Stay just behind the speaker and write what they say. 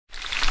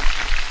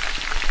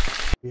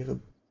We're a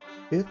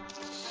bit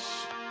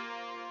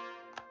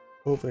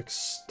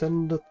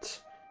overextended.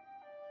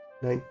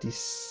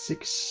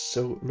 96,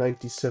 so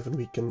 97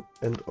 we can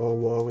end our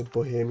war with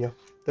Bohemia.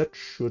 That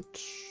should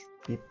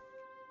be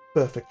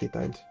perfectly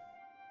timed.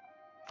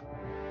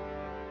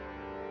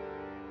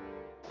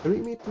 Can we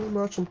immediately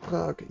march on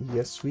Prague?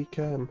 Yes, we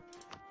can.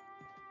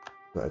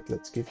 Right,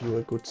 let's give you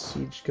a good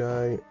siege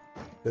guy.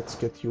 Let's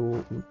get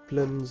you in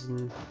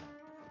Plenzen,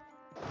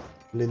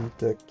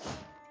 Lintek,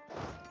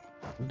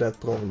 that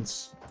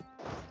province,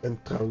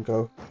 and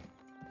Traungau.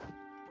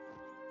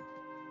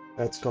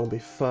 That's gonna be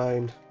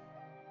fine.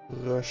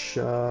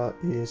 Russia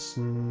is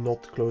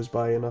not close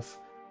by enough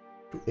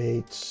to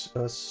aid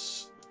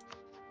us.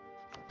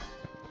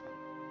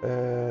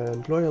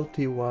 And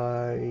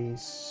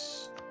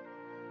loyalty-wise...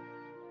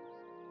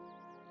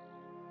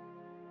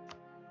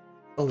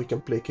 well, we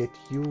can placate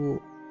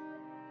you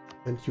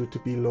and you to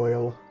be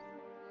loyal.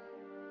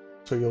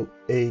 So you'll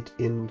aid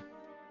in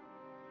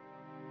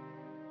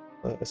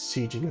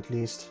sieging at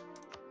least.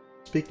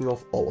 Speaking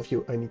of all of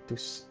you, I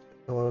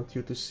want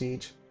you to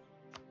siege.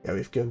 Yeah,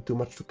 we've given too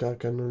much to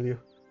Karkanulju.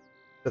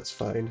 That's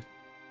fine.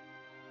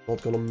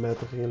 Not gonna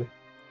matter really.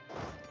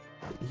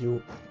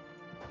 You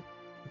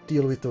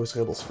deal with those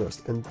rebels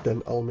first, and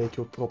then I'll make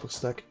you a proper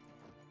stack.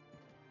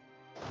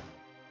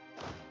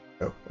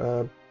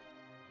 Oh,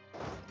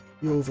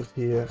 you over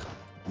here,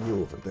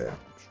 you over there.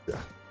 Yeah.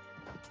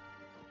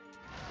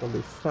 Gonna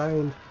be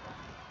fine.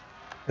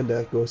 And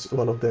there goes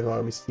one of their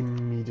armies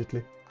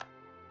immediately.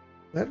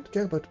 I don't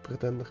care about the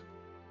Pretender.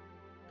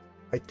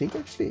 I think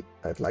actually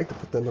I'd like the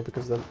Pretender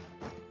because then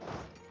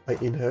I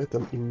inherit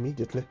them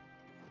immediately.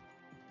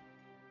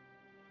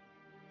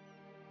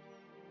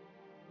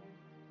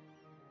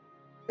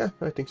 Yeah,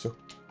 I think so.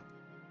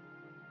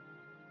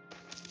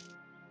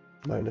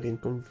 Minor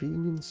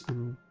inconvenience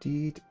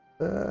indeed.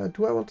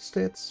 Do I want to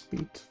stay at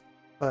speed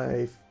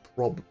 5?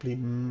 Probably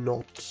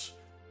not.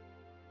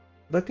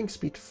 But I think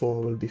speed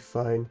 4 will be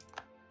fine.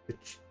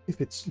 If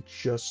it's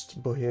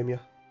just Bohemia.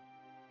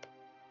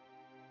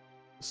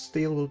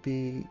 Steel will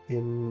be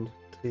in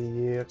 3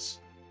 years.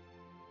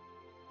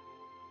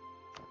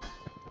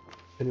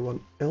 Anyone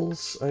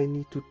else I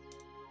need to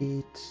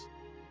eat?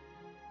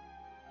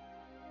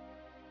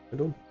 I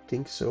don't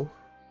think so.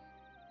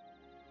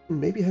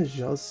 Maybe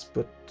Hejaz,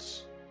 but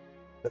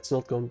that's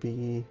not gonna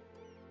be...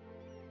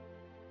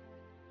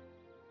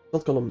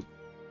 not gonna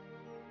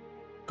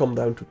come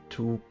down to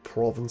 2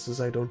 provinces,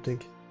 I don't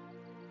think.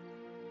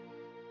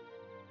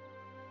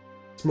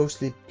 It's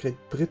mostly Great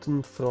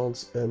Britain,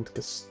 France and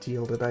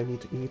Castile that I need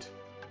to eat.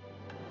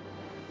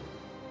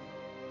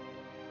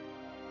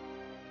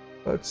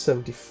 About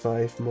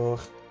 75 more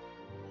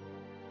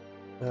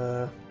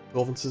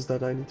provinces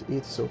that I need to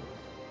eat, so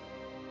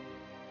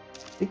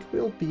I think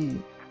we'll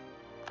be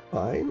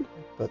fine,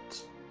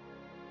 but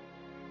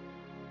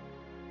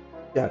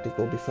yeah, I think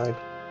we'll be fine.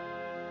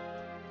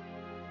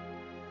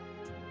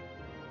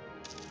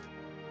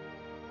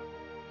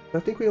 I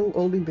think we'll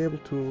only be able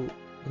to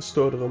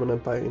restore the Roman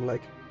Empire in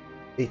like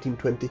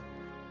 1820.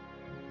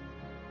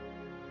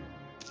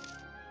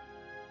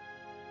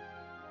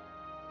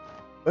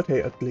 But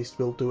hey, at least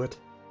we'll do it.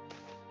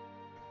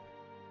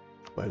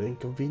 Minor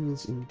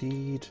inconvenience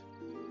indeed.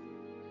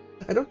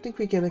 I don't think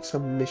we get extra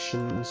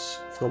missions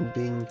from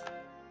being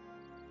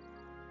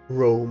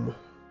Rome.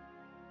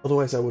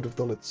 Otherwise I would have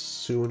done it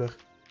sooner.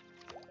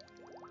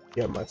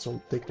 Yeah, might as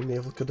well take the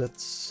naval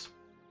cadets.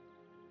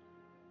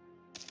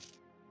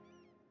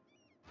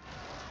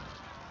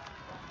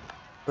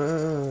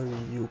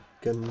 You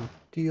can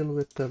deal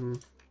with them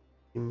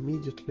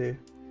immediately.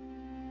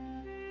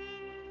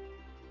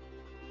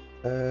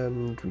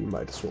 And we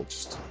might as well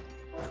just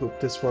group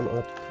this one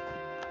up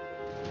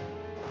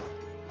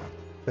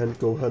and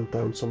go hunt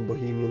down some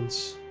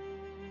Bohemians.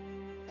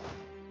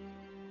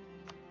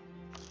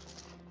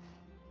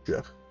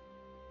 Sure.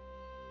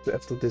 So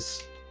after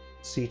this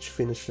siege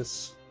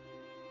finishes,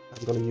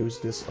 I'm gonna use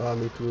this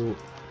army to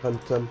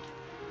hunt them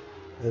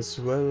as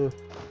well.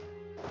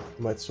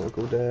 Might as well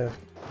go there,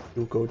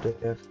 you go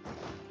there.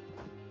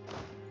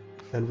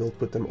 And we'll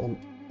put them on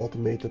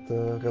automated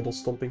rebel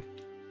stomping.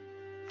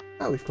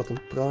 Ah, we've gotten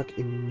Prague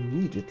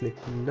immediately.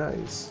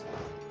 Nice.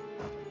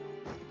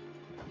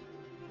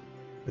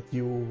 But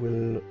you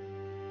will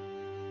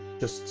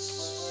just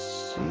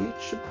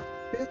siege a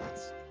bit.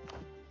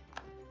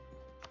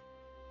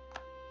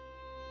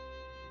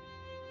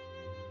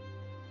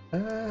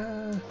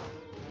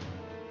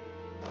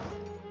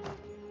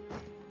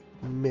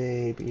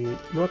 Maybe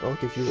not. I'll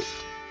give you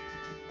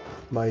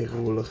my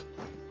ruler.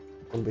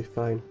 It'll be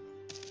fine.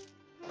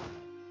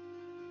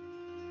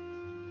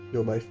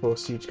 You're my 4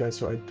 siege guy,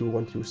 so I do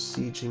want you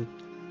sieging.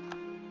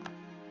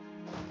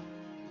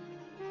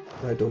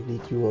 I don't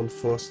need you on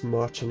forced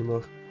march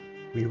anymore.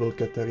 We will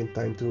get there in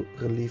time to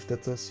relieve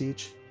that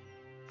siege.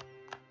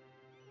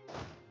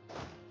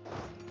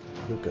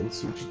 You can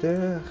siege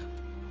there.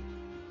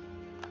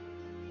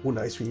 Oh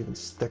nice, we even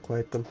stack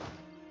wipe them.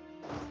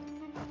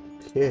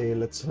 Okay,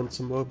 let's hunt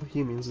some more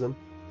Bohemians then.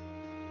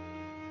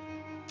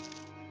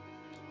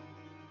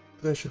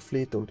 Treasure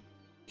fleet, don't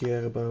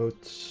care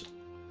about...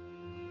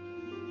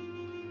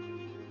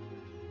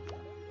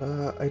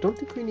 I don't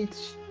think we need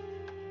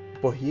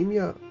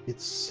Bohemia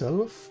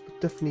itself, but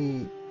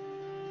definitely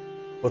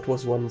what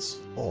was once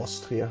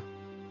Austria.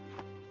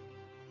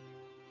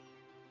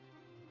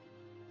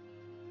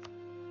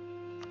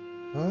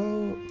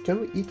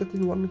 Can we eat that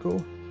in one go?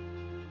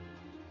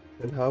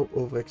 And how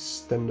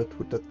overextended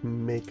would that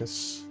make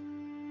us?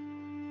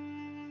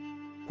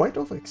 Quite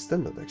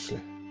overextended,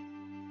 actually.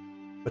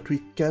 But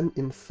we can,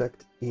 in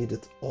fact, eat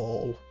it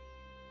all.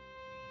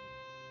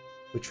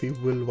 Which we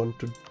will want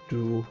to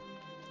do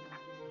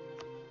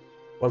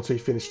once we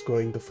finish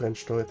going the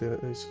French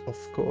territories, of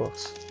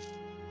course.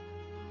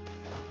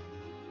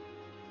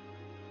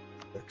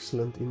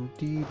 Excellent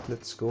indeed.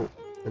 Let's go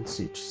and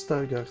siege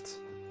Stargard.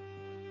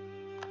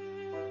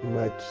 We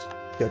might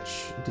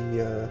catch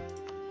the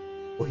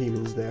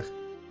Bohemians there.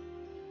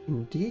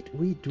 Indeed,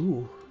 we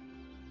do.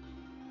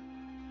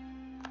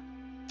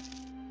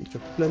 Siege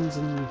of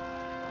Plenzen.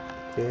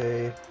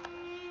 Okay.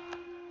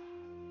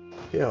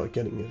 Yeah, we're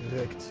getting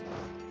wrecked.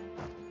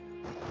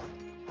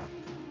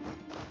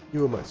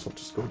 You might as well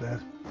just go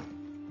there.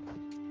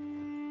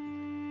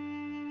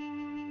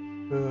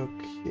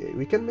 Okay,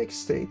 we can make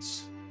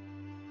states.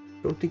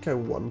 Don't think I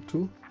want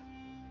to.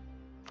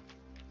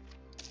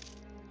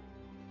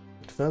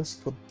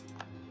 Advanced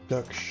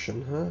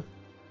production, huh?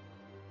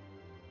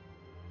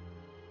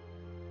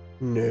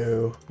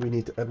 No, we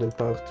need to add in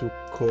power to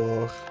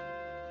core.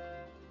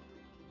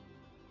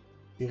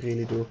 We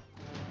really do.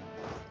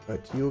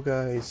 Right, you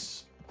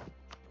guys.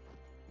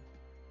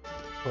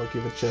 I'll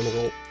give a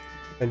general,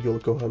 and you'll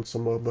go hunt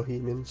some more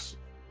Bohemians.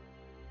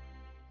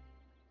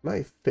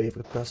 My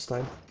favorite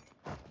pastime.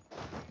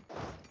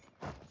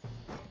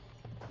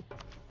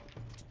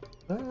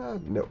 No.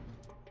 No.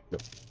 I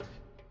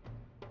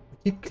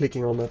keep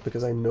clicking on that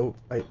because I know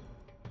I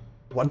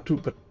want to,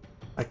 but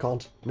I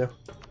can't. No.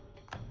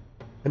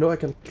 I know I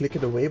can click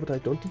it away, but I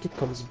don't think it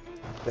comes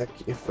back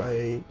if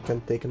I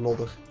can take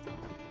another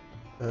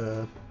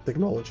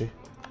technology.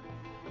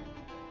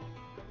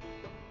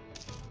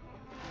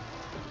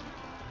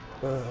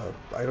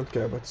 I don't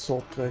care about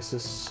salt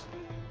prices.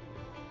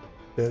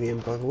 Berry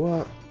and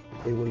Barrois,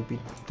 they will be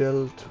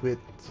dealt with.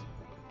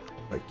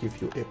 I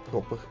give you a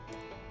proper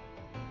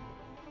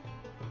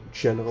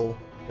general,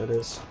 that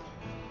is.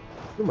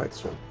 You might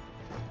as well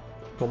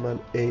come and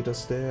aid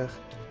us there.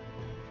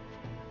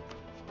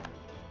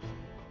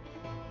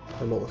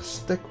 Another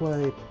stack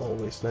wipe,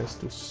 always nice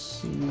to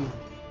see.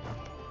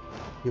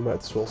 You might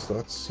as well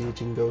start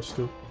sieging those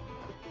two.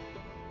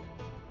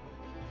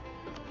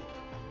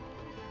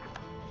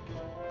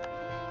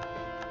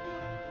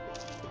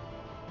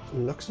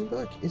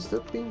 Luxembourg, is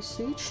that being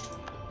sieged?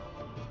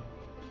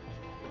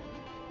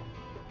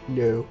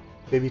 No,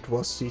 maybe it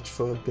was sieged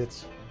for a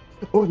bit.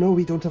 Oh no,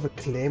 we don't have a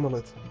claim on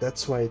it.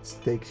 That's why it's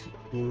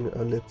taking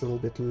a little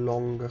bit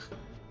longer.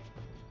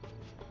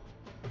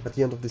 At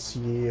the end of this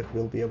year,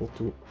 we'll be able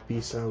to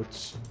peace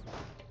out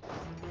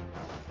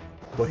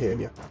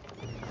Bohemia.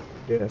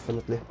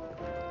 Definitely.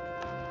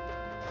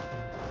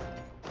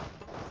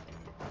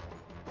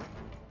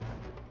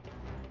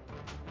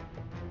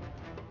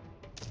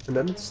 And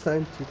then it's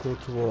time to go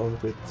to war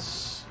with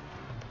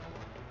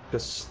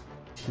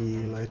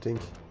Castile, I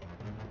think.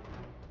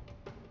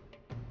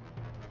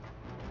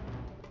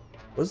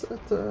 Was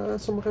that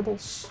some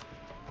rebels?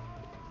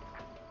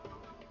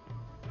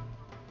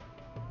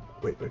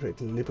 Wait,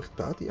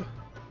 Libertatia?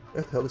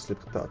 Where the hell is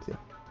Libertatia?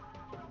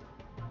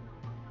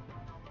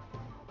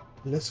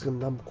 Lesser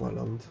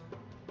Namqualand.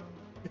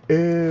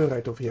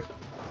 Right over here.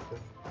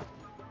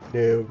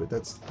 No, but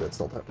that's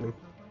not happening.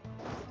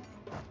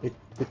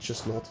 It's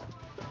just not.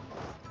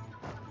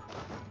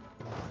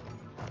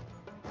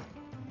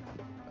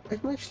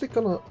 I'm actually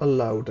gonna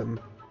allow them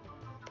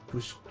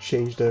to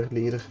change their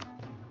leader.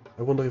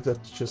 I wonder if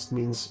that just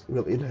means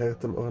we'll inherit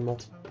them or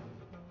not.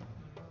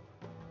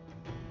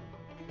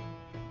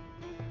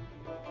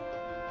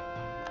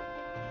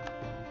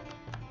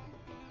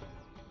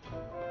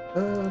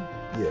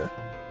 Yeah.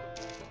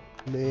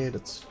 Nee,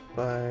 that's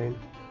fine.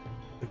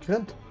 The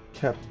Grand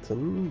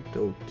Captain,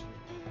 don't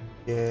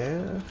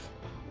care.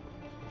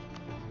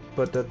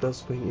 But that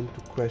does bring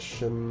into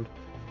question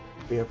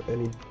if we have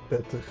any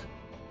better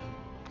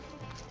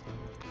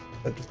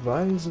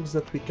advisors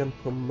that we can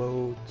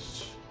promote.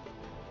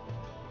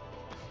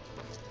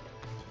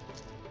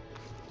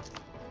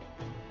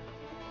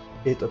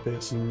 It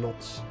appears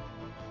not.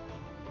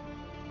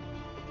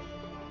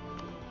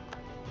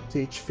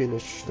 Stage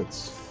finish,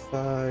 that's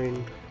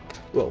fine.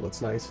 Well,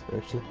 that's nice,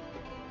 actually.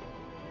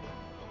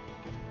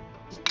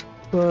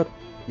 But,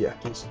 yeah,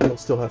 we'll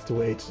still have to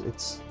wait.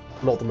 It's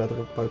not a matter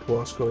of about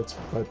war score, it's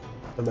about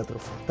a matter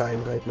of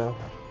time right now.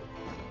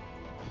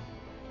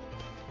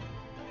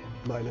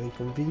 Minor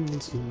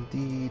inconvenience,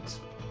 indeed.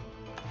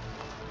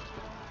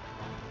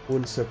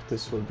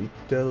 Unceptus will be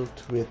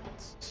dealt with.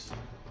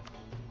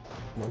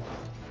 Come on.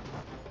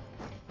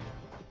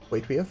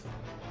 Wait, we have...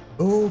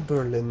 Oh,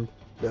 Berlin.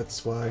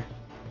 That's why.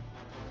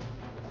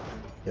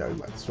 Yeah, we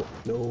might as well.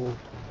 No.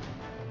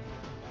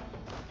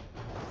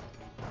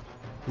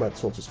 Might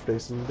as well just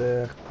place them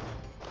there.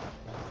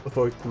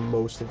 Avoid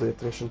most of the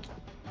attrition.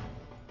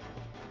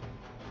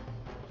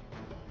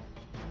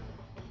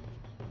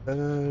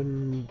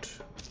 And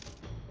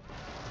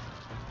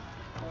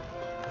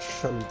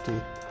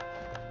Shanti.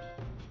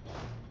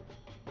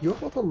 You're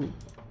not on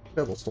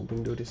level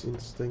stomping, do this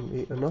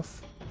interestingly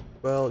enough.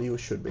 Well, you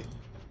should be.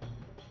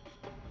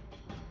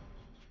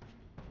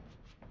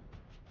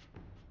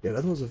 Yeah,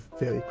 that was a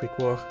very quick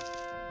war.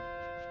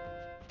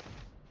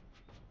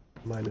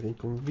 Minor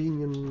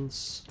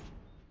inconvenience.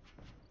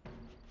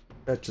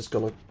 That's just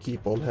gonna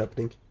keep on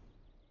happening.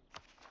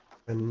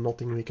 And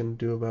nothing we can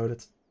do about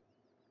it.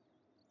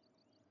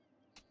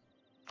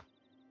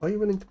 Are you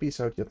willing to peace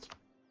out yet?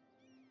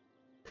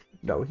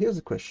 Now, here's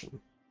a question.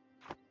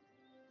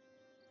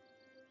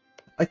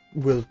 I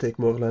will take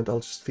more land,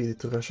 I'll just feed it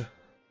to Russia.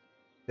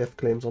 They have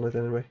claims on it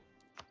anyway.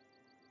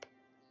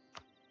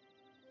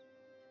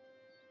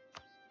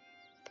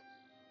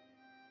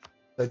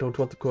 I don't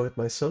want to core it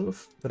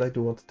myself, but I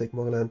do want to take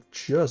more land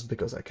just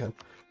because I can.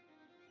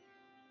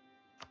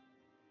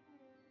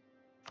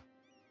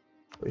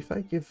 So if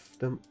I give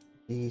them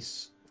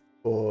these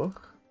 4,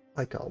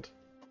 I can't.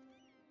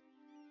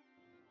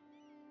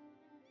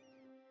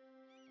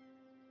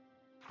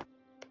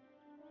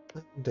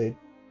 They...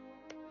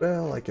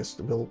 well, I guess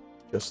we'll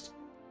just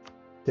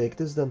take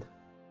this then.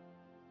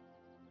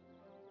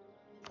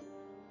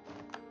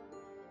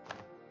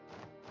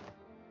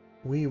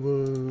 We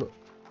will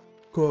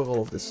core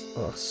all of this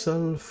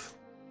ourselves.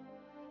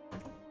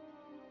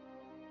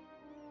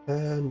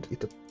 And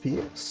it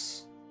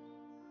appears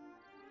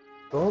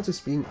France is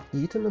being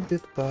eaten a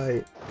bit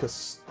by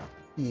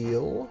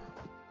Castile.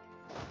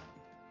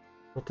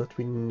 Not that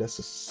we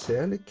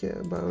necessarily care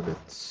about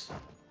it.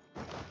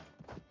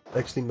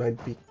 Actually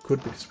might be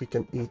good because we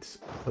can eat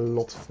a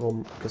lot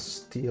from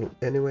Castile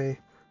anyway.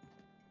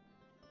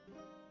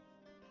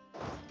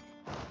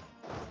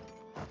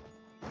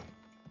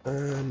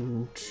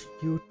 And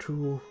you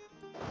two...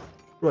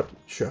 well,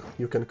 sure,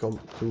 you can come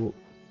to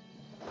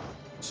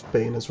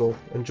Spain as well.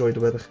 Enjoy the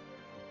weather.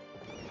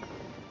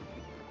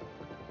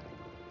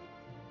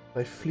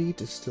 My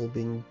fleet is still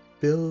being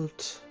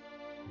built.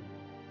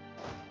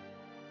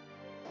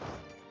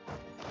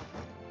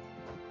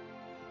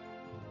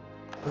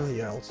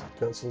 Yeah, I'll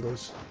cancel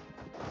those.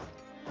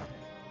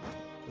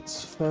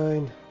 That's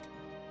fine.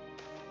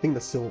 I think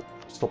that's still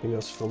stopping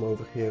us from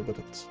over here, but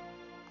it's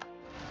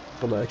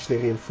from actually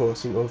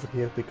reinforcing over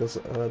here because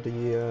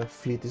the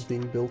fleet is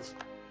being built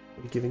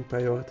and giving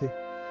priority.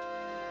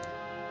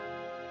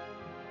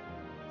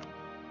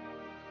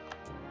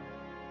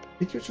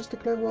 Did you just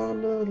declare war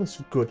on the...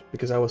 that's good,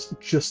 because I was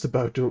just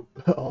about to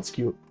ask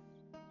you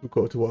to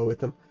go to war with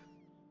them.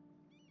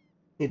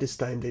 It is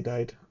time they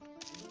died.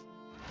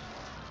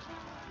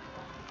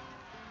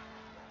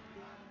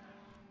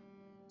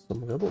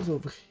 Some rebels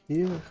over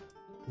here.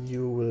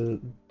 You will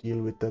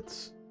deal with that.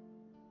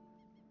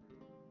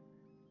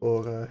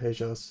 Or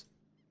Hejaz.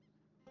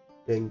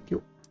 Thank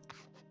you.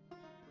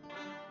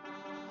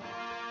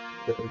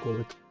 There we go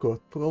with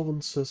court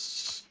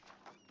provinces.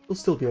 Will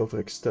still be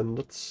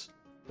overextended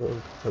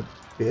a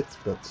bit,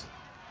 but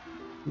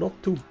not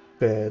too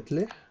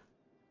badly.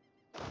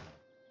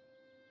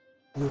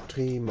 You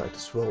 3 might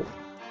as well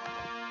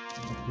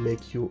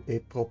make you a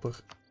proper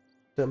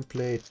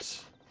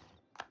template.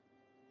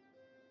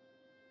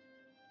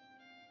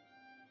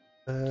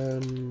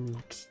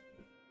 And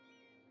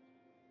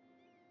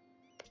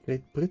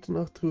Great Britain,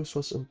 our truce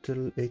was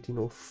until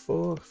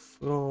 1804,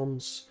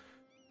 France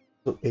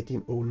until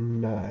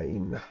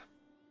 1809.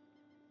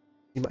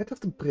 You might have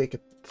to break a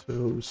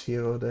truce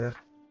here or there.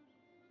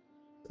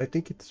 I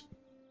think it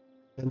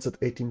ends at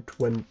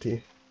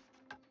 1820.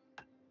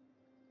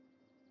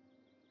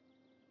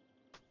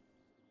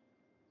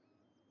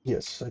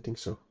 Yes, I think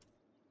so.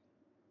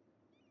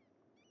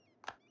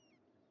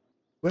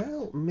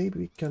 Well, maybe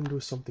we can do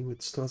something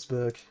with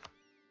Strasbourg.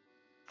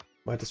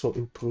 Might as well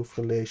improve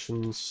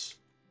relations.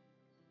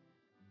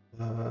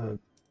 We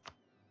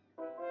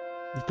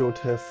don't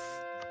have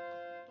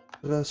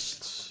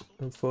trust,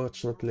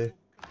 unfortunately.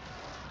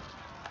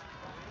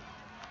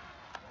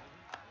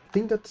 I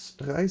think that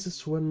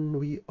rises when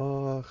we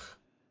are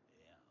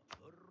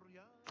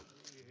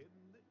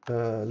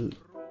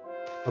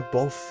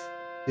above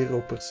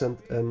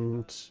 0%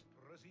 and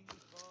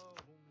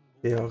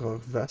they are our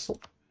vassal.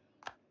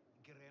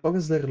 As long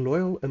as they're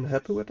loyal and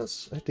happy with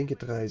us, I think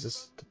it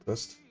rises to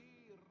trust.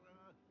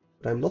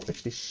 But I'm not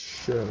actually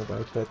sure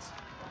about that.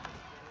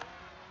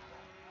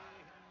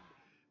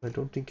 I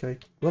don't think I...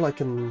 well, I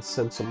can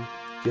send some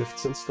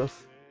gifts and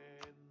stuff.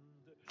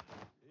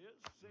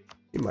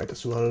 You might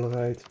as well,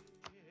 right?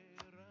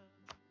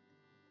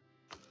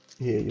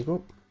 Here you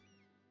go.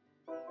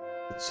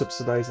 It's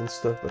subsidized and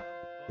stuff, but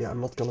yeah,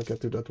 I'm not gonna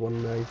get to that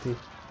 190.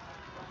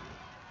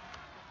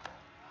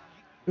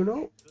 You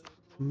know,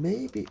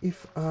 maybe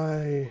if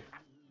I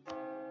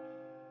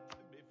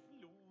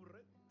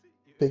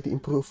take the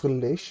improved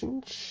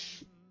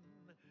relations...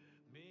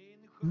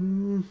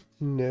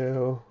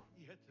 no.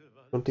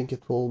 I don't think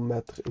it will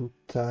matter in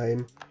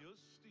time.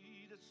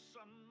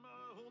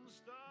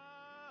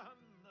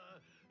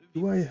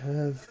 Do I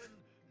have...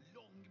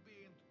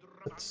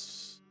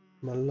 That's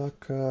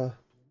Malacca.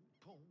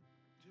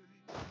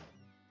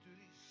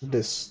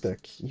 This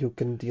stack. You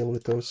can deal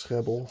with those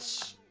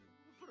rebels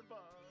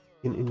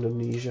in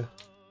Indonesia.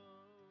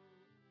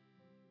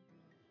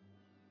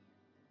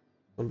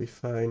 I'll be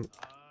fine.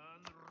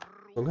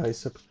 Songhai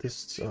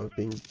separatists are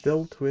being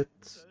dealt with.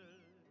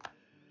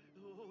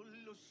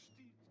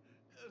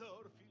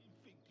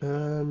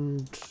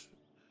 And...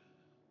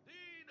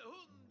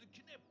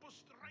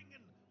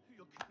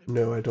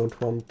 no, I don't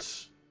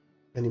want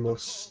any more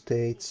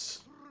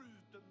states.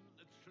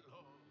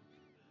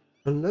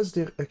 Unless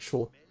they're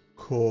actual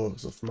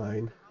cores of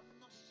mine.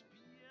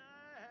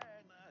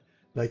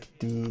 Like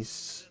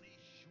these.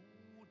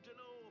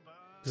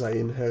 Because I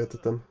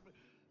inherited them.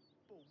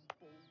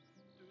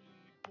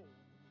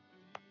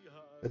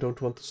 I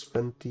don't want to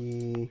spend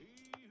the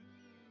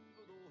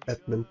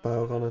admin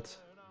power on it.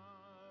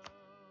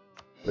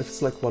 If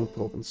it's like one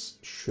province,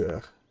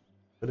 sure.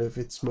 But if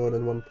it's more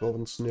than one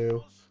province,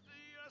 no.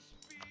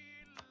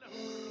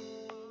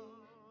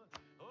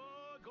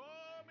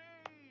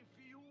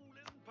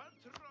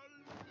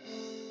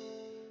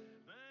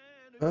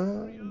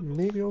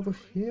 Maybe over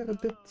here a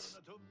bit?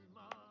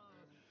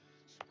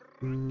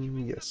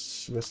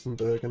 Yes, Western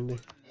Burgundy.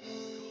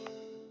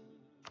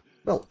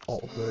 Well, all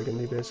of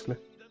Burgundy, basically.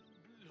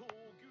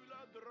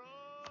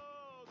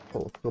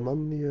 All of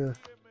Romania,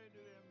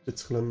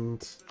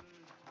 Switzerland.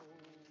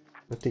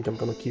 I think I'm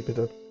gonna keep it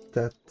at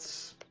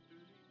that.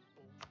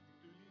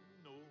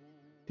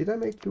 Did I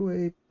make you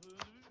a...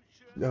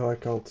 no, I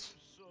can't.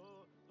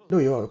 No,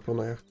 you are a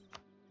Pioneer.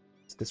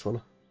 It's this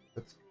one.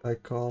 But I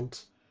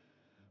can't.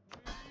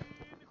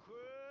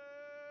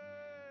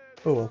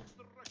 Oh well.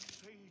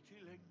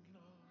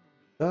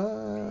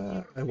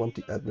 I want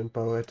the admin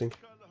power, I think.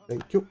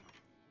 Thank you.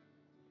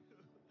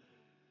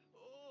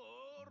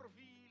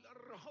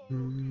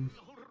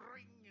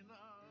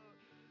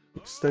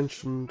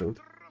 Extension, don't...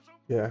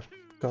 yeah,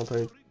 can't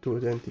I do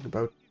anything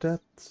about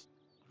that?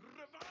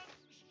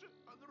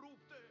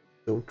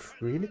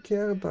 Don't really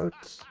care about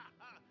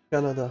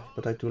Canada,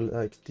 but I do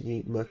like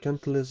the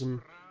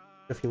mercantilism.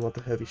 Definitely want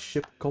the heavy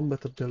ship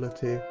combat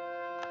ability.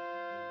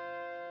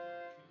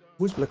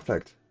 Who's black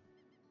flagged?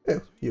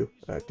 Oh, you.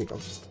 I think I'll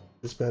just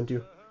disband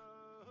you.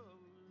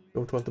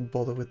 Don't want to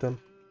bother with them.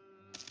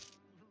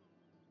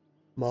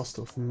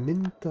 Master of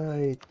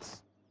Mintite.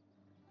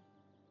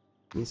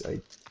 Means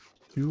I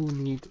do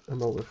need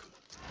another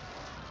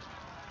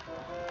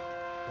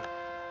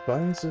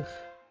advisor.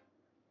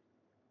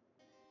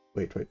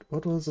 Wait,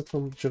 what was it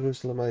from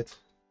Jerusalemite?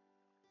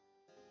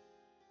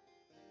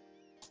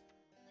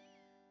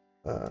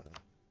 I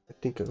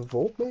think a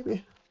revolt,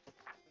 maybe?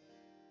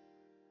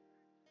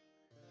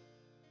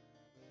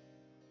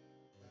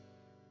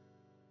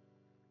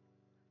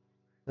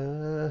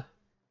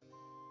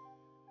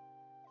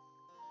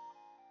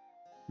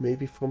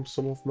 Maybe from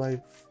some of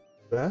my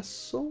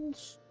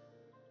vassals?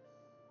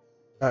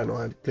 I know,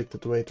 I clicked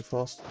it way too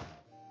fast.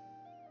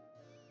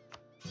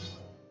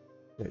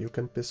 Yeah, you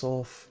can piss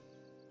off.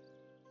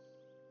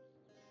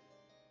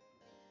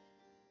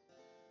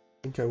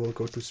 I think I will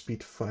go to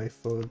speed 5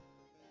 for a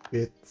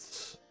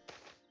bit.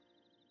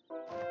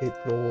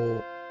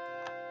 April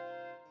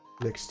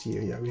next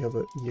year. Yeah, we have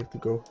a year to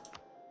go.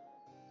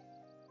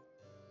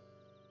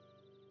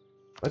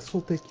 Might as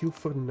well take you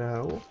for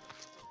now.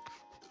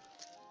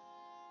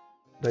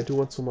 But I do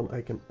want someone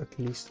I can at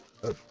least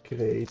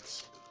upgrade.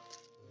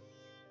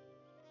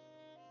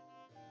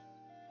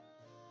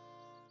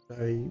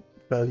 I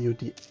value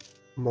the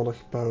monarch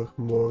power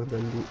more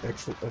than the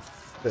actual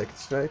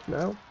effects right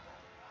now.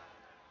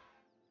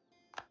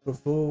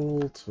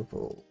 Revolt,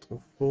 revolt,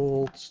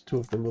 revolt. 2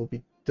 of them will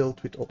be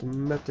dealt with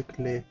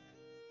automatically.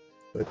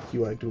 But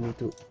you I do need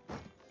to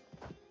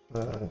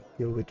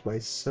deal with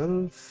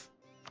myself.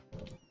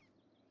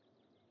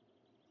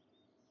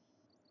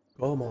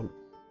 Come on.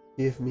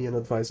 Give me an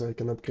advisor I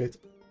can upgrade.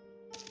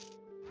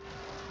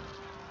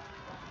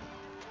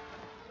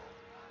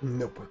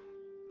 Nope.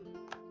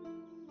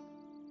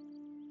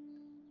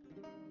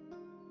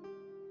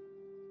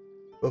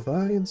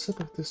 Bavarian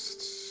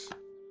separatists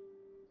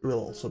will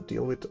also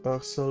deal with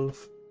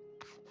ourselves.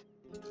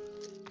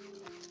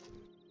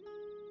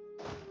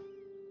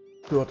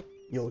 Good,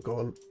 you'll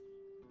go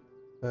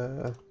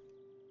on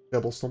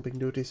rebel stomping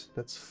duties,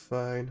 that's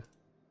fine.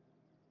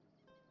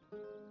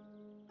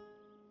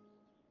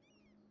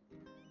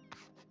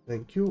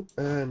 Thank you,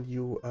 and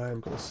you, I'm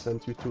gonna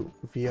send you to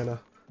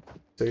Vienna,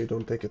 so you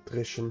don't take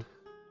attrition.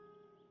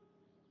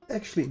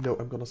 Actually, no,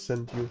 I'm gonna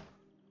send you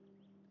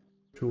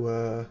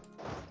to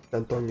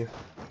Antonia,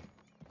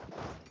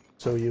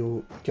 so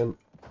you can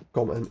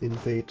come and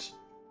invade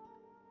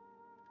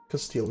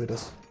Castile with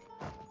us.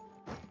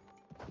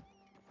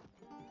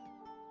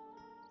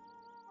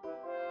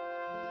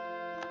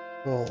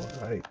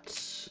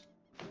 Alright.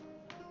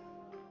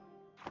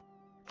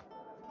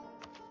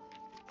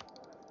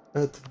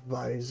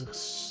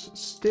 Advisors.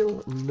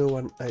 Still no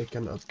one I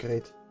can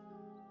upgrade.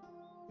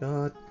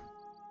 God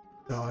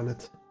darn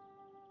it.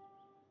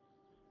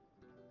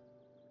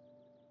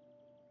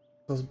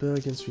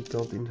 Strasbourgians we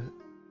can't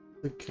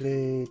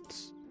integrate.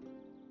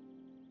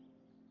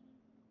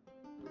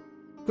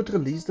 Could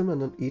release them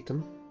and then eat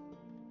them.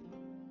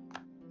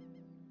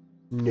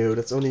 No,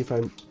 that's only if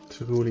I'm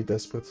truly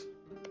desperate.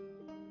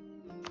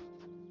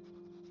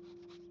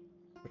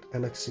 But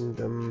annexing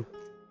them,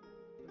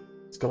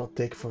 it's gonna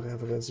take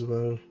forever as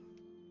well.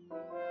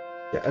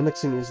 Yeah,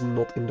 annexing is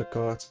not in the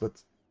cards,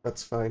 but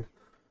that's fine.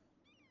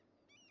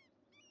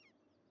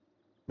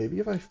 Maybe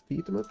if I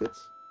feed them a bit?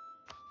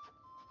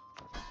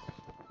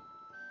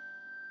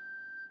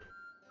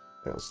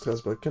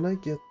 Strasbourg, can I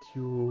get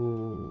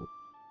you...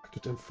 I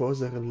could enforce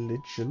their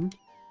religion.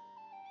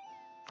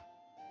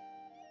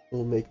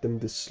 Will make them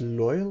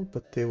disloyal,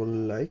 but they will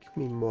like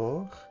me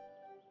more.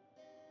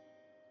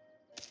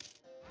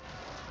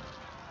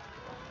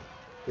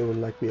 They will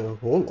like me a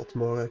whole lot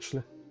more,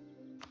 actually.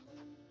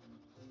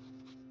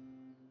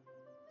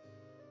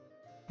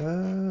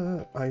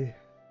 I...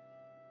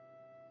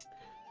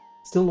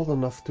 Still not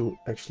enough to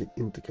actually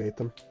integrate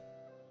them.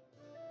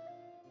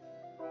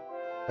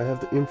 I have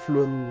the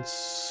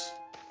influence...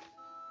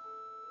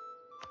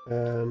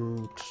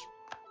 And...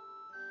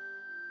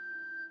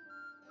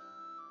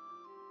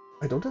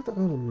 I don't have the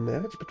royal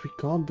marriage, but we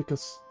can't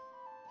because...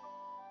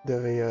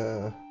 They're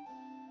a...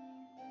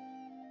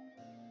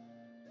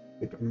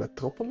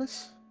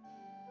 metropolis?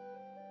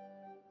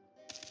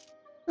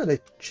 Yeah, they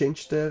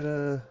changed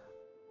their...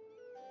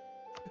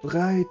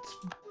 Right,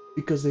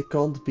 because they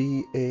can't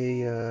be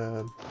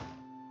a...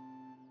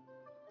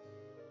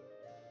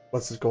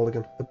 what's it called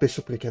again? A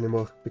bishopric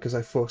anymore, because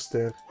I forced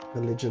their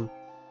religion.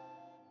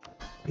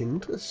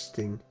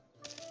 Interesting.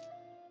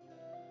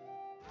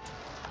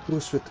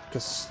 Truce with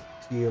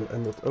Castile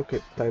ended.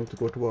 Okay, time to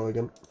go to war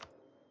again.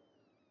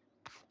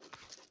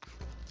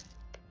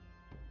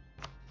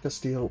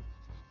 Castile,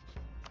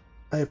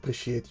 I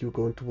appreciate you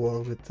going to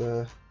war with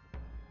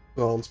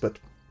France, but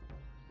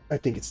I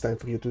think it's time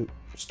for you to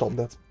stop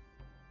that.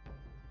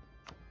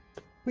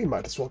 We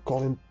might as well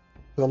call in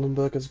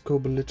Brandenburg as a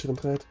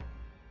co-belligerent, right?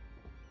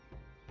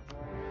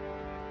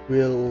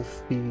 We'll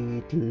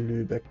feed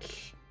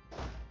Lübeck.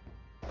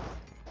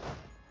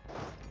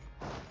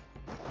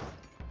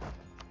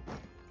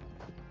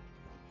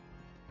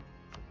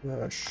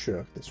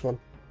 Sure, this one.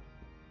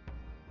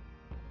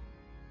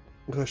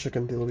 Russia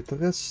can deal with the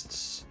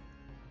rest.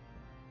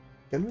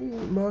 Can we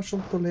march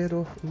on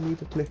Toledo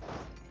immediately?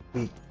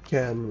 We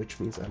can, which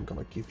means I'm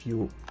gonna give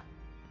you,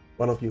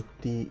 one of you,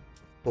 the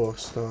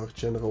 4-star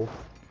general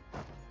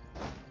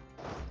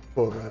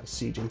for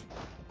sieging.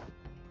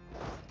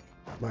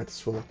 Might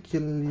as well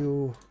kill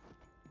you.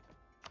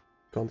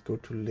 Can't go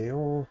to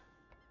Leon.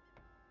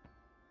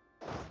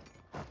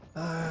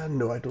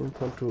 No, I don't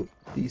want to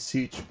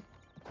besiege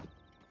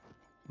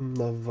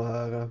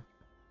Navarra.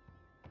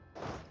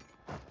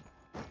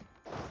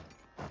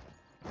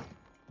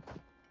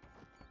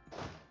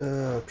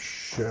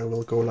 Sure,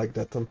 we'll go like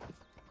that then.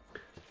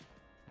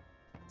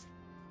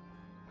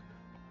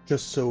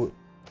 Just so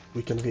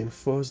we can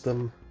reinforce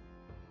them.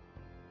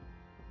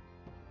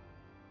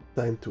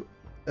 Time to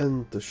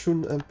end the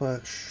Shun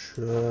Empire.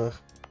 Sure.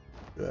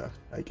 Yeah,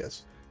 I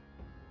guess.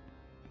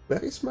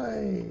 Where is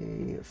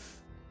my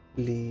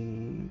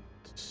fleet?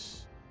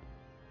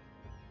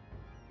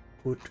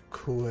 Good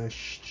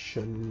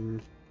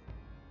question.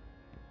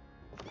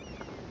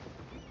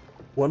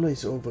 One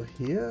is over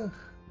here.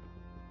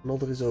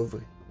 Another is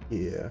over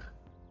here.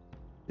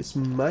 This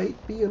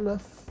might be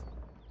enough.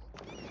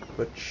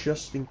 But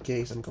just in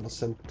case, I'm gonna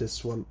send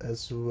this one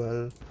as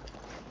well.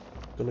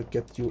 Gonna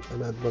get you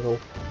an admiral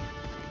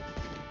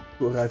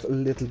to arrive a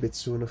little bit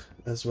sooner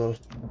as well.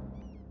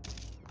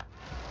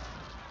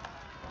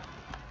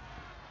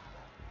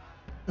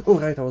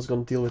 Alright, I was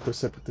gonna deal with those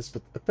separatists,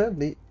 but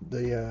apparently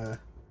the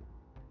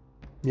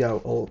Meow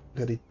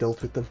already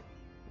dealt with them.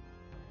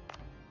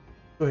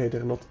 Oh hey,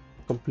 they're not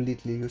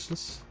completely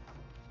useless.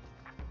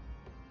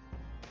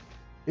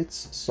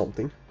 It's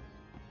something.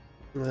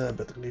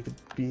 Better leave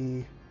it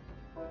be.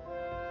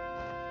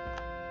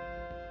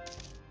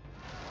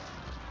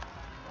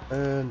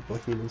 And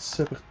Bohemian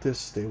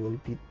separatists, they will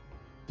be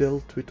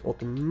dealt with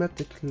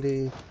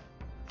automatically.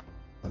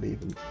 I'll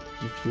even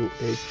give you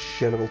a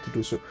general to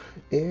do so.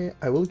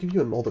 I will give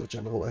you another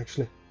general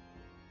actually.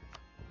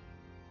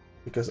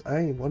 Because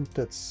I want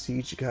that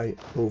siege guy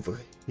over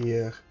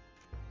here.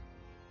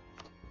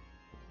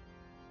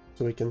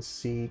 So we can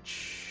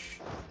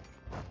siege...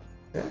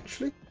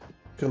 Actually,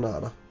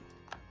 Granada.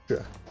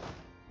 Sure.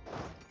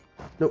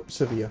 Nope,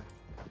 Sevilla.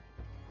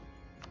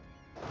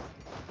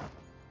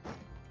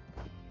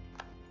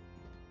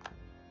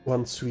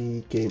 Once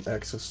we gain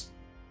access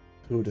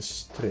through the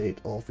strait,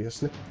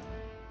 obviously.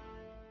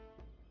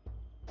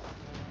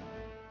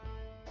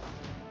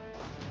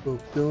 Hook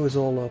those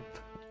all up,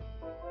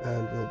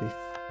 and we'll be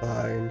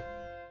fine.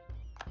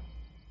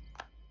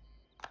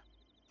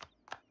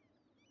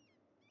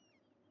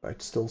 Right,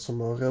 still some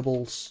more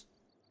rebels.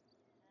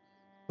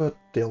 But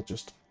they'll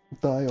just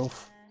die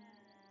off.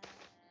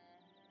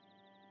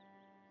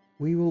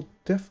 We will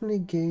definitely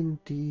gain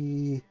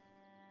the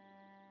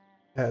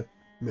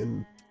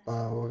admin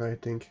power, I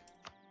think.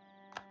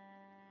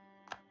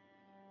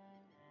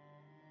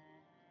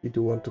 You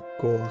do want to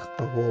core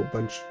a whole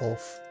bunch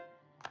of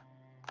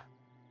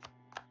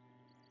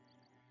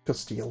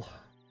Castile.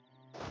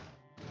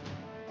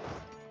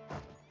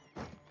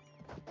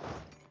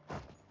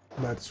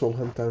 Might as well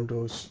hunt down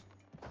those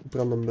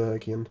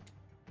Brandenburgian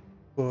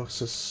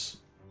forces.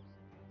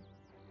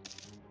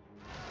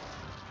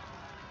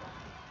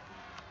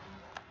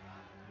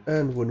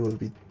 And one will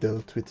be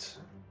dealt with.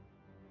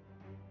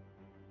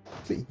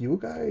 Actually, you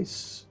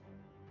guys,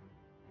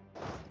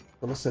 I'm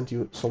gonna send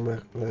you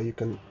somewhere where you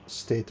can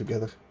stay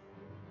together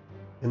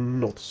and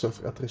not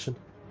suffer attrition.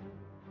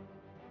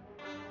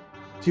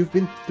 You've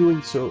been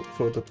doing so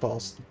for the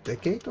past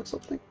decade or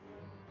something?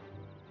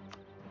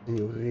 And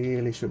you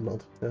really should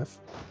not have.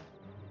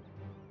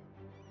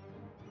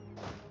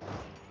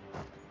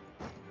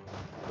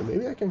 But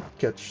maybe I can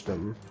catch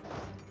them.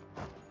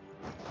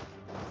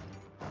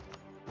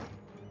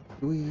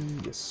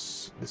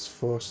 Yes, this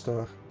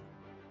 4-star.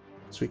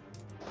 Sweet.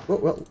 Oh,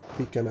 well,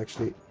 we can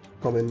actually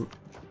come in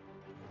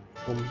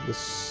from the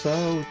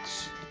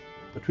south,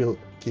 but we'll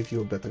give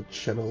you a better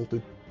channel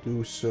to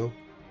do so.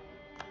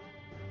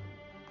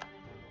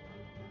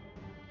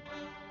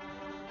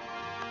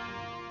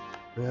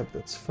 Yep,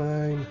 that's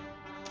fine.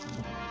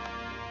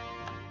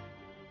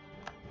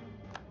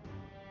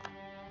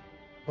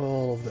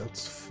 All of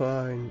that's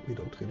fine. We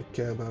don't really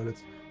care about it.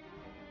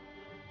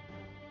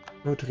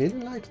 I would really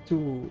like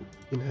to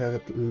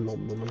inherit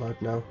London right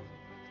now.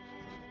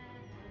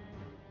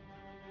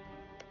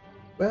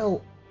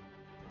 Well,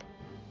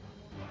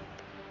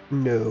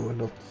 no,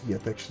 not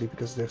yet actually,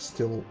 because they're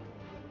still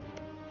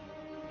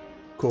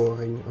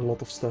coring a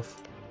lot of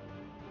stuff.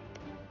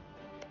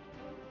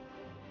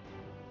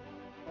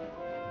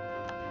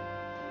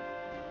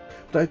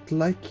 But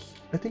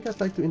I think I'd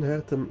like to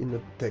inherit them in a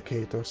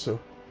decade or so.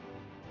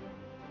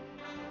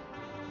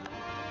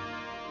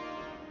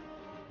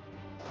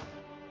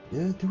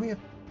 Yeah, do we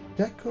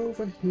attack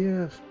over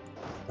here?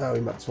 Oh,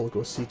 we might as well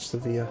go siege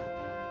Sevilla.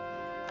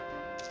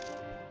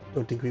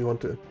 Don't think we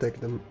want to attack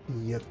them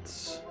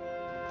yet.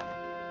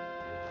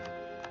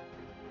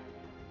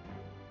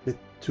 Bit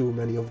too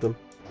many of them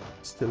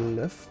still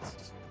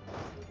left.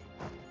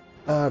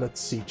 Ah, that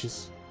siege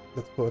is...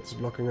 that port is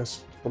blocking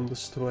us from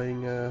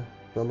destroying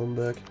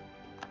Brandenburg.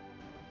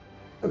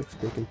 Oh,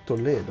 we've taken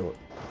Toledo.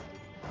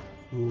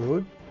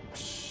 Good.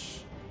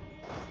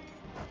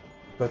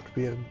 But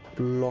we're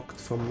blocked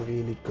from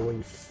really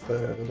going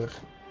further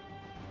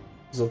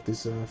because of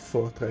this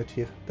fort right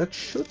here. That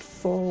should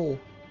fall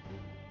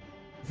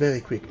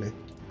very quickly.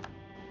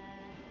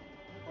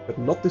 But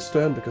not this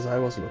turn, because I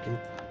was looking.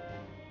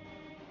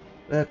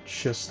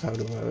 That's just how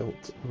the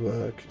world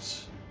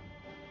works.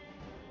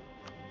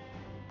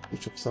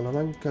 Siege of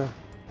Salamanca.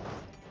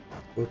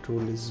 Go to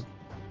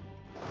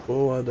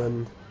Lisboa,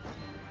 then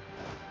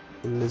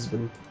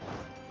Lisbon.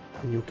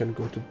 And you can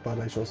go to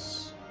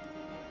Badajoz.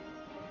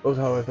 Or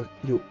however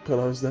you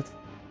pronounce that.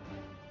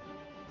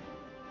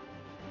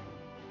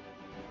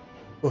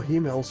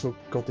 Bohemia also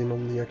got in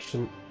on the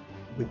action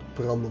with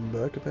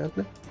Brandenburg,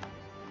 apparently.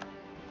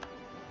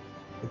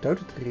 I doubt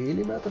it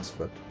really matters,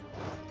 but...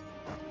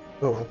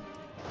 oh well.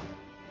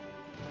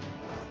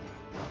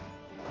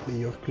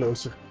 You're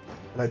closer.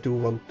 And I do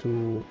want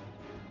to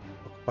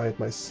occupy it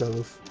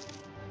myself.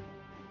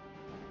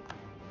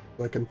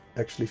 So I can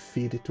actually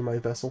feed it to my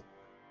vessel.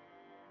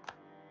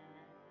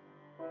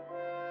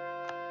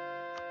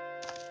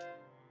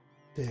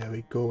 There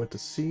we go with the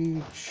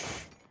siege.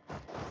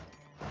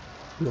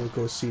 We'll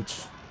go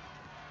siege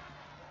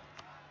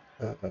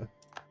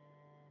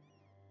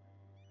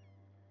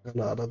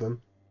Granada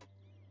then.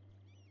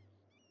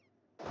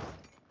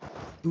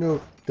 No,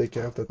 take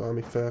care of that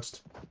army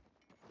first.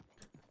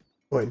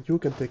 Oh, and you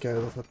can take care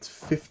of that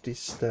 50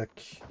 stack.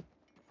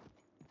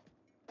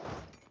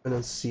 And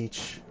then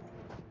siege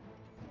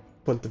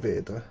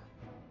Pontevedra.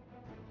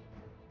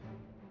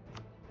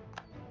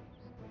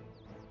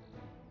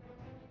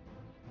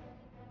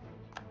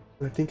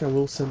 I think I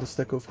will send a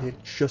stack over here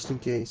just in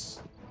case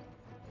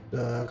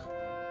our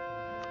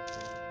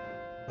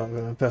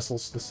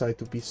vessels decide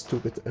to be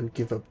stupid and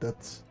give up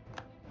that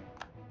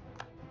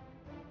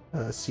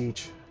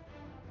siege.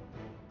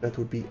 That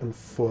would be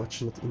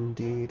unfortunate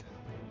indeed.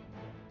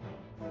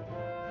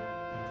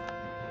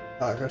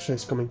 Russia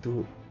is coming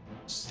to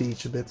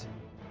siege a bit.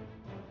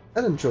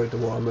 And enjoy the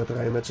warm weather,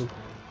 I imagine.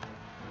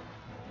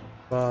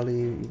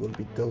 Bali will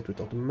be dealt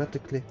with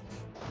automatically.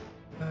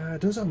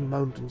 Those are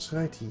mountains,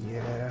 right?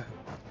 Yeah.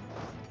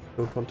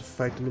 Don't want to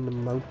fight them in the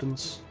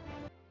mountains.